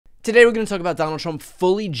Today we're going to talk about Donald Trump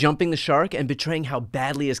fully jumping the shark and betraying how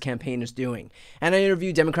badly his campaign is doing. And I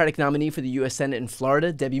interviewed Democratic nominee for the U.S. Senate in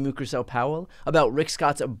Florida, Debbie Mukersel-Powell, about Rick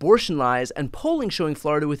Scott's abortion lies and polling showing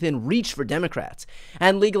Florida within reach for Democrats.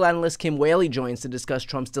 And legal analyst Kim Whaley joins to discuss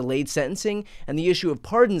Trump's delayed sentencing and the issue of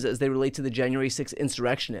pardons as they relate to the January 6th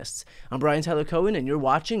insurrectionists. I'm Brian Tyler Cohen, and you're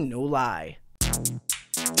watching No Lie.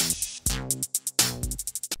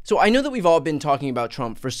 So I know that we've all been talking about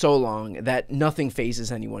Trump for so long that nothing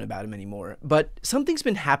phases anyone about him anymore, but something's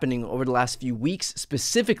been happening over the last few weeks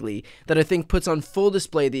specifically that I think puts on full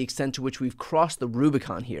display the extent to which we've crossed the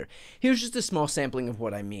Rubicon here. Here's just a small sampling of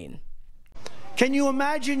what I mean. Can you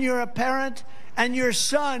imagine you're a parent and your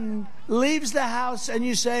son leaves the house and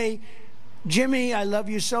you say, "Jimmy, I love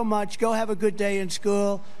you so much, go have a good day in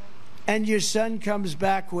school," and your son comes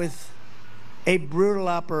back with a brutal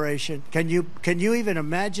operation? Can you even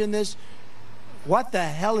imagine this? What the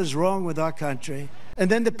hell is wrong with our country?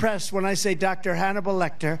 And then the press, when I say Dr. Hannibal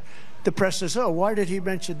Lecter, the press says, "Oh, why did he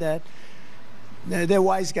mention that?" They're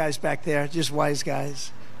wise guys back there, just wise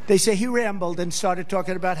guys. They say he rambled and started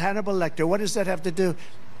talking about Hannibal Lecter. What does that have to do?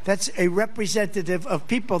 That's a representative of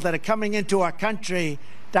people that are coming into our country.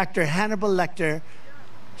 Dr. Hannibal Lecter,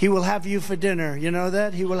 he will have you for dinner. You know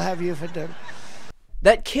that? He will have you for dinner.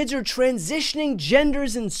 That kids are transitioning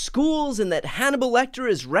genders in schools, and that Hannibal Lecter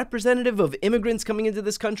is representative of immigrants coming into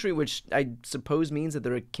this country, which I suppose means that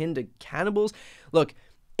they're akin to cannibals. Look,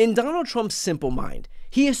 in Donald Trump's simple mind,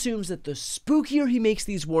 he assumes that the spookier he makes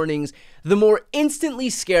these warnings, the more instantly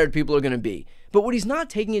scared people are going to be. But what he's not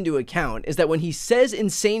taking into account is that when he says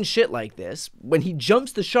insane shit like this, when he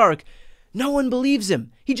jumps the shark, no one believes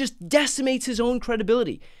him. He just decimates his own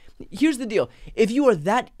credibility. Here's the deal. If you are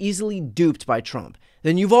that easily duped by Trump,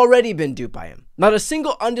 then you've already been duped by him. Not a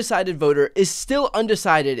single undecided voter is still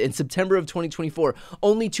undecided in September of 2024,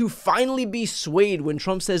 only to finally be swayed when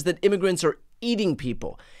Trump says that immigrants are eating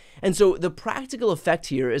people. And so the practical effect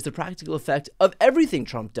here is the practical effect of everything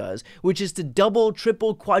Trump does, which is to double,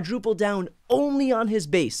 triple, quadruple down only on his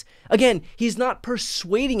base. Again, he's not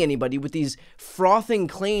persuading anybody with these frothing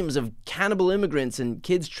claims of cannibal immigrants and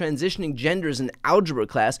kids transitioning genders in algebra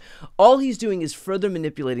class. All he's doing is further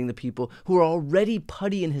manipulating the people who are already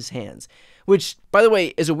putty in his hands. Which, by the way,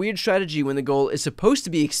 is a weird strategy when the goal is supposed to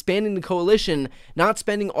be expanding the coalition, not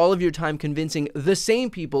spending all of your time convincing the same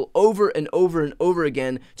people over and over and over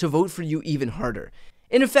again to vote for you even harder.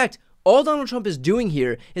 In effect, all Donald Trump is doing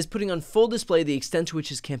here is putting on full display the extent to which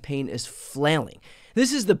his campaign is flailing.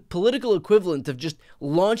 This is the political equivalent of just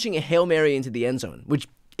launching a Hail Mary into the end zone, which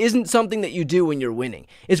isn't something that you do when you're winning.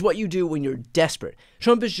 It's what you do when you're desperate.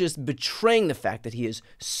 Trump is just betraying the fact that he is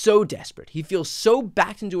so desperate. He feels so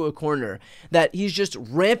backed into a corner that he's just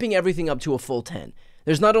ramping everything up to a full 10.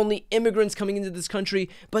 There's not only immigrants coming into this country,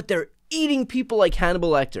 but they're eating people like Hannibal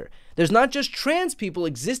Lecter. There's not just trans people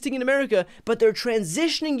existing in America, but they're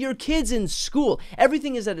transitioning your kids in school.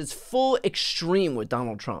 Everything is at its full extreme with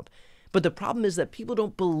Donald Trump. But the problem is that people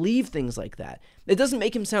don't believe things like that. It doesn't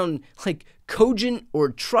make him sound like cogent or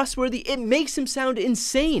trustworthy. It makes him sound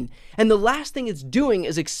insane. And the last thing it's doing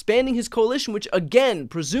is expanding his coalition, which again,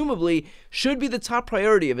 presumably, should be the top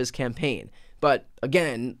priority of his campaign. But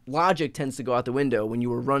again, logic tends to go out the window when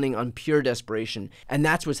you are running on pure desperation. And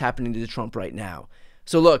that's what's happening to Trump right now.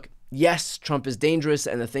 So look, yes, Trump is dangerous,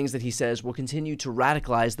 and the things that he says will continue to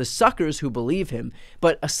radicalize the suckers who believe him.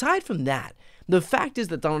 But aside from that, the fact is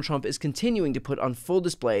that Donald Trump is continuing to put on full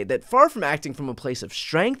display that far from acting from a place of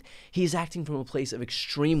strength, he is acting from a place of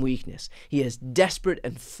extreme weakness. He is desperate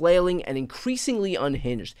and flailing and increasingly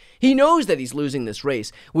unhinged. He knows that he's losing this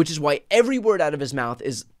race, which is why every word out of his mouth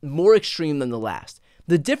is more extreme than the last.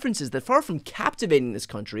 The difference is that far from captivating this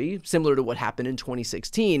country, similar to what happened in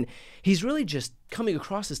 2016, he's really just coming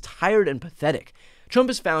across as tired and pathetic. Trump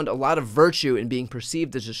has found a lot of virtue in being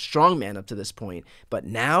perceived as a strong man up to this point, but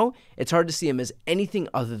now it's hard to see him as anything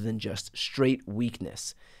other than just straight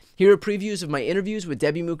weakness. Here are previews of my interviews with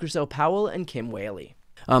Debbie Mukersel-Powell and Kim Whaley.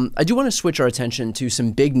 I do want to switch our attention to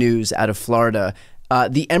some big news out of Florida.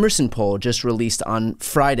 The Emerson poll just released on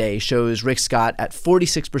Friday shows Rick Scott at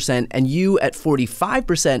 46% and you at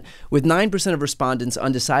 45%, with 9% of respondents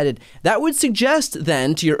undecided. That would suggest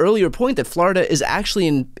then, to your earlier point, that Florida is actually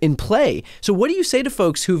in play. So what do you say to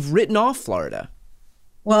folks who've written off Florida?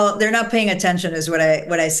 Well, they're not paying attention is what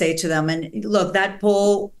I say to them. And look, that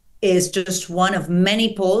poll is just one of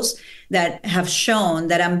many polls that have shown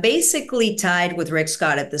that I'm basically tied with Rick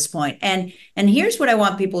Scott at this point. And here's what I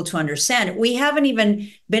want people to understand. We haven't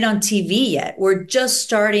even been on TV yet. We're just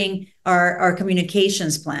starting our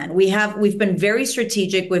communications plan. We've been very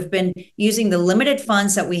strategic. We've been using the limited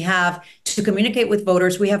funds that we have to communicate with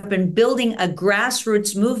voters. We have been building a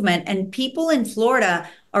grassroots movement, and people in Florida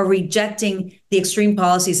are rejecting the extreme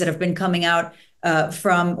policies that have been coming out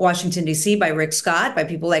from Washington, D.C. by Rick Scott, by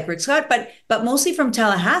people like Rick Scott, but mostly from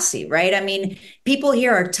Tallahassee, right? I mean, people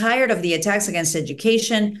here are tired of the attacks against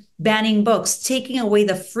education, banning books, taking away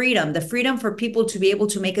the freedom for people to be able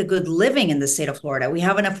to make a good living in the state of Florida. We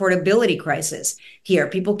have an affordability crisis here.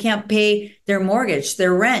 People can't pay their mortgage,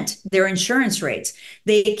 their rent, their insurance rates.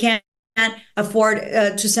 They can't afford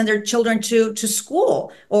to send their children to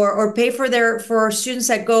school or pay for students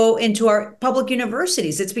that go into our public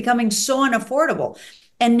universities. It's becoming so unaffordable.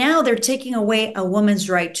 And now they're taking away a woman's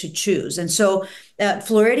right to choose. And so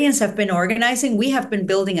Floridians have been organizing. We have been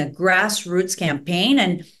building a grassroots campaign,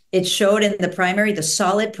 and it showed in the primary, the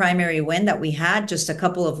solid primary win that we had just a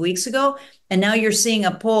couple of weeks ago. And now you're seeing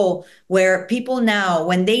a poll where people now,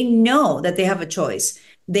 when they know that they have a choice,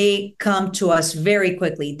 they come to us very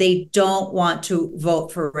quickly. They don't want to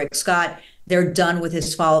vote for Rick Scott. They're done with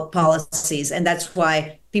his policies. And that's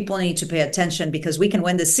why people need to pay attention, because we can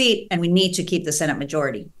win the seat and we need to keep the Senate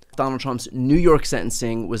majority. Donald Trump's New York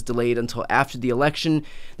sentencing was delayed until after the election.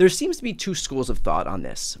 There seems to be two schools of thought on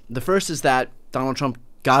this. The first is that Donald Trump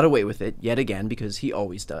got away with it yet again, because he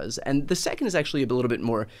always does. And the second is actually a little bit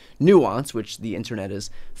more nuanced, which the internet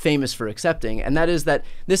is famous for accepting, and that is that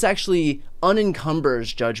this actually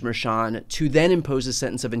unencumbers Judge Merchan to then impose a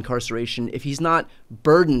sentence of incarceration if he's not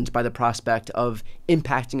burdened by the prospect of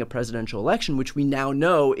impacting a presidential election, which we now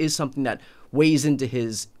know is something that weighs into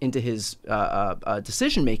his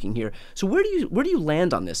decision making here. So where do you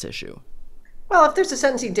land on this issue? Well, if there's a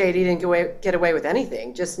sentencing date, he didn't get away with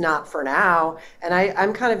anything, just not for now. And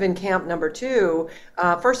I'm kind of in camp number two.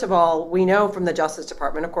 First of all, we know from the Justice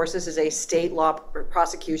Department, of course, this is a state law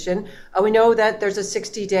prosecution. We know that there's a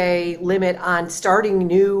 60-day limit on starting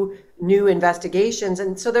new investigations.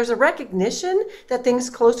 And so there's a recognition that things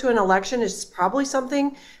close to an election is probably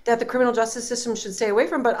something that the criminal justice system should stay away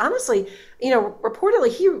from. But honestly,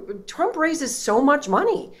 reportedly, Trump raises so much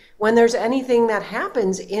money when there's anything that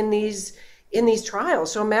happens in these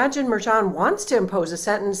trials. So imagine Merchan wants to impose a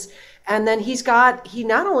sentence, and then he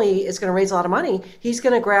not only is going to raise a lot of money, he's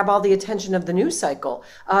going to grab all the attention of the news cycle.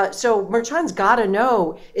 So Merchan's got to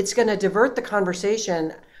know it's going to divert the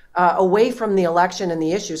conversation away from the election and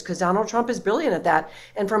the issues, because Donald Trump is brilliant at that.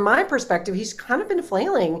 And from my perspective, he's kind of been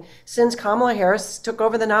flailing since Kamala Harris took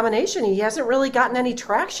over the nomination. He hasn't really gotten any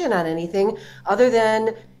traction on anything other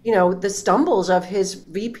than, the stumbles of his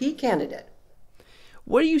VP candidate.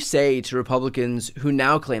 What do you say to Republicans who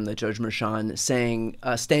now claim that Judge Merchan staying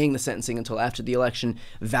the sentencing until after the election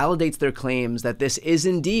validates their claims that this is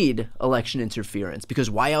indeed election interference? Because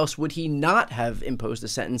why else would he not have imposed a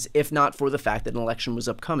sentence if not for the fact that an election was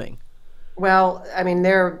upcoming? Well, I mean,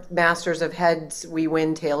 they're masters of heads we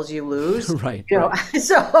win, tails you lose. Right.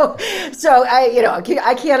 So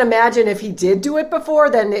I can't imagine if he did do it before,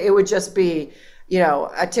 then it would just be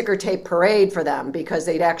a ticker tape parade for them, because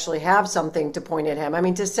they'd actually have something to point at him. I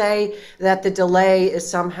mean, to say that the delay is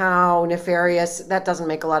somehow nefarious, that doesn't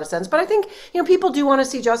make a lot of sense. But I think, people do want to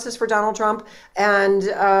see justice for Donald Trump. And,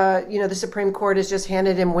 the Supreme Court has just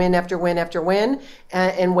handed him win after win after win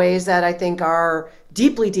in ways that I think are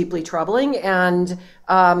deeply, deeply troubling and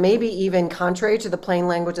maybe even contrary to the plain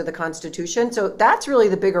language of the Constitution. So that's really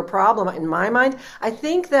the bigger problem in my mind. I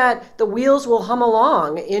think that the wheels will hum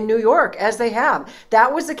along in New York as they have.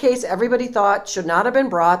 That was the case everybody thought should not have been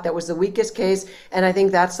brought. That was the weakest case. And I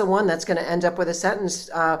think that's the one that's going to end up with a sentence,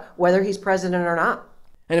 whether he's president or not.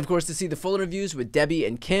 And of course, to see the full interviews with Debbie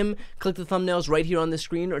and Kim, click the thumbnails right here on the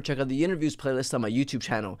screen or check out the interviews playlist on my YouTube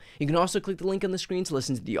channel. You can also click the link on the screen to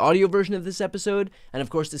listen to the audio version of this episode. And of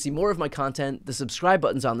course, to see more of my content, the subscribe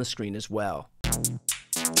button's on the screen as well.